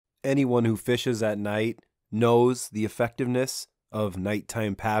Anyone who fishes at night knows the effectiveness of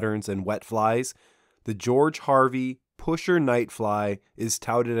nighttime patterns and wet flies. The George Harvey Pusher Night Fly is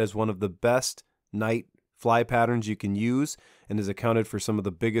touted as one of the best night fly patterns you can use and is accounted for some of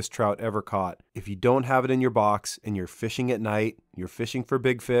the biggest trout ever caught. If you don't have it in your box and you're fishing at night, you're fishing for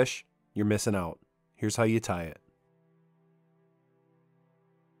big fish, you're missing out. Here's how you tie it.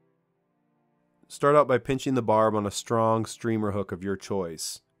 Start out by pinching the barb on a strong streamer hook of your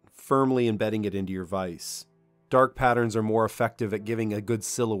choice, firmly embedding it into your vise. Dark patterns are more effective at giving a good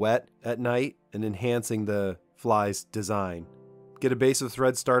silhouette at night and enhancing the fly's design. Get a base of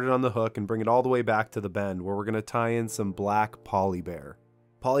thread started on the hook and bring it all the way back to the bend where we're going to tie in some black polybear.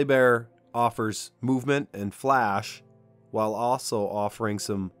 Polybear offers movement and flash while also offering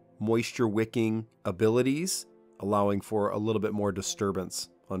some moisture wicking abilities, allowing for a little bit more disturbance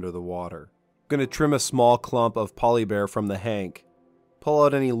under the water. I'm going to trim a small clump of polybear from the hank. Pull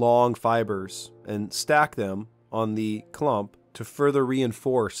out any long fibers and stack them on the clump to further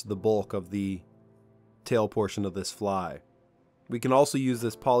reinforce the bulk of the tail portion of this fly. We can also use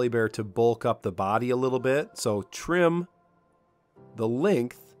this polybear to bulk up the body a little bit, so trim the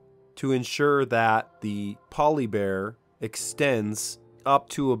length to ensure that the polybear extends up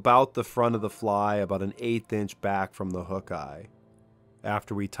to about the front of the fly, about an 1/8 inch back from the hook eye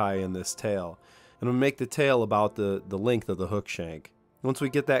after we tie in this tail. And we'll make the tail about the length of the hook shank. Once we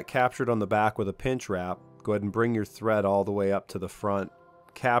get that captured on the back with a pinch wrap, go ahead and bring your thread all the way up to the front,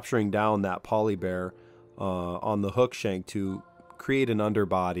 capturing down that polybear on the hook shank to create an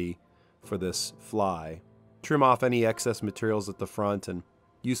underbody for this fly. Trim off any excess materials at the front and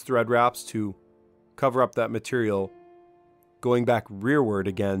use thread wraps to cover up that material, going back rearward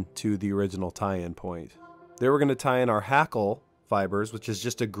again to the original tie-in point. There we're going to tie in our hackle fibers, which is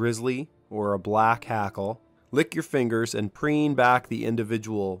just a grizzly or a black hackle. Lick your fingers and preen back the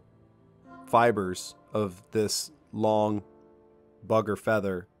individual fibers of this long bugger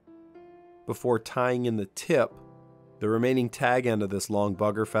feather before tying in the tip. The remaining tag end of this long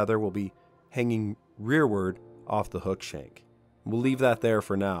bugger feather will be hanging rearward off the hook shank. We'll leave that there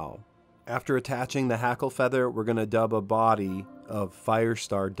for now. After attaching the hackle feather, we're going to dub a body of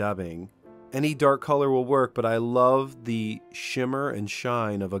Firestar dubbing. Any dark color will work, but I love the shimmer and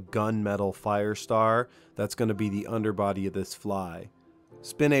shine of a gunmetal Firestar. That's going to be the underbody of this fly.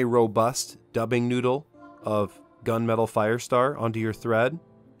 Spin a robust dubbing noodle of gunmetal Firestar onto your thread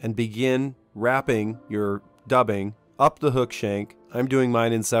and begin wrapping your dubbing up the hook shank. I'm doing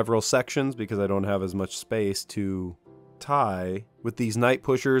mine in several sections because I don't have as much space to tie. With these night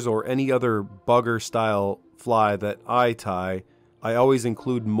pushers or any other bugger style fly that I tie, I always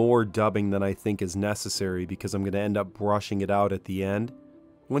include more dubbing than I think is necessary because I'm going to end up brushing it out at the end.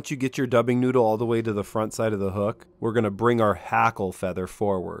 Once you get your dubbing noodle all the way to the front side of the hook, we're going to bring our hackle feather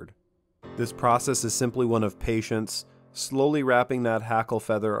forward. This process is simply one of patience, slowly wrapping that hackle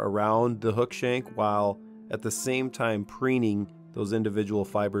feather around the hook shank while at the same time preening those individual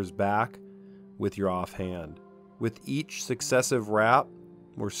fibers back with your offhand. With each successive wrap,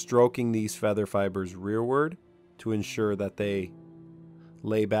 we're stroking these feather fibers rearward to ensure that they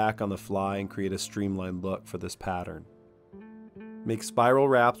lay back on the fly and create a streamlined look for this pattern. Make spiral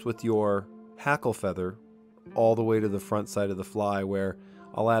wraps with your hackle feather all the way to the front side of the fly, where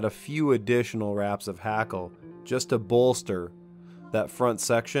I'll add a few additional wraps of hackle just to bolster that front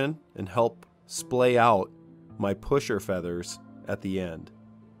section and help splay out my pusher feathers at the end.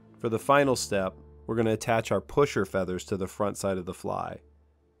 For the final step, we're going to attach our pusher feathers to the front side of the fly.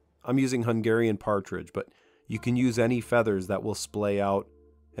 I'm using Hungarian partridge, but you can use any feathers that will splay out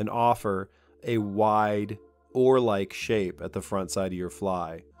and offer a wide oar-like shape at the front side of your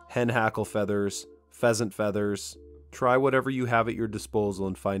fly. Hen hackle feathers, pheasant feathers. Try whatever you have at your disposal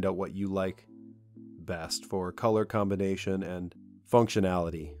and find out what you like best for color combination and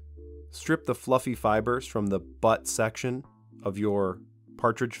functionality. Strip the fluffy fibers from the butt section of your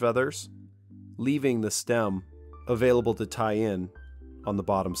partridge feathers, leaving the stem available to tie in on the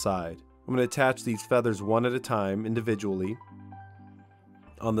bottom side. I'm going to attach these feathers one at a time individually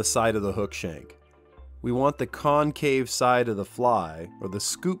on the side of the hook shank. We want the concave side of the fly, or the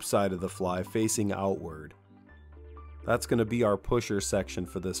scoop side of the fly, facing outward. That's going to be our pusher section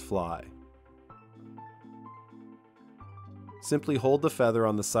for this fly. Simply hold the feather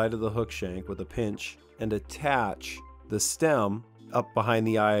on the side of the hook shank with a pinch and attach the stem up behind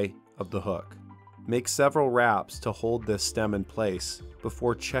the eye of the hook. Make several wraps to hold this stem in place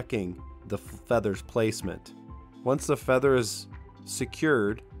before checking the feather's placement. Once the feather is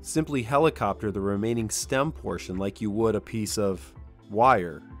secured, simply helicopter the remaining stem portion like you would a piece of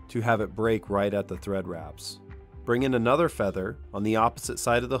wire to have it break right at the thread wraps. Bring in another feather on the opposite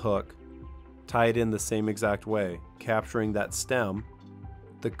side of the hook, tie it in the same exact way, capturing that stem,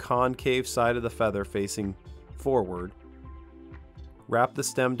 the concave side of the feather facing forward. Wrap the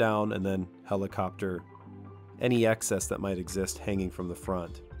stem down and then helicopter any excess that might exist hanging from the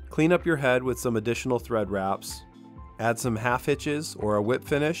front. Clean up your head with some additional thread wraps, add some half hitches or a whip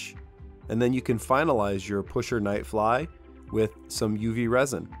finish, and then you can finalize your pusher night fly with some UV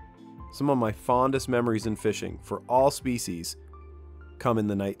resin. Some of my fondest memories in fishing for all species come in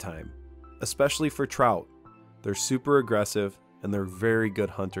the nighttime, especially for trout. They're super aggressive and they're very good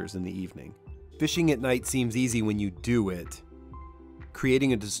hunters in the evening. Fishing at night seems easy when you do it,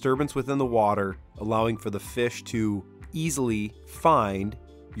 creating a disturbance within the water, allowing for the fish to easily find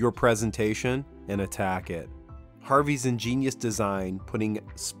your presentation and attack it. Harvey's ingenious design, putting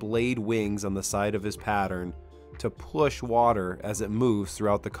splayed wings on the side of his pattern to push water as it moves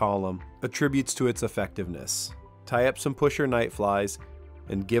throughout the column, attributes to its effectiveness. Tie up some pusher night flies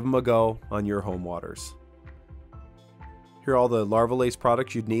and give them a go on your home waters. Here are all the Larva Lace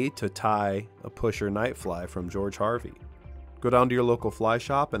products you'd need to tie a pusher night fly from George Harvey. Go down to your local fly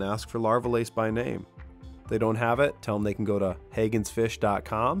shop and ask for Larva Lace by name. If they don't have it, tell them they can go to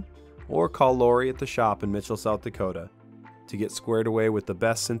hagensfish.com or call Lorie at the shop in Mitchell, South Dakota to get squared away with the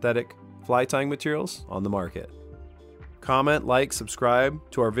best synthetic fly tying materials on the market. Comment, like, subscribe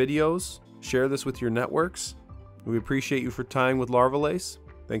to our videos, share this with your networks. We appreciate you for tying with Larva Lace.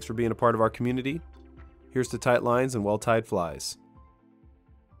 Thanks for being a part of our community. Here's to tight lines and well-tied flies.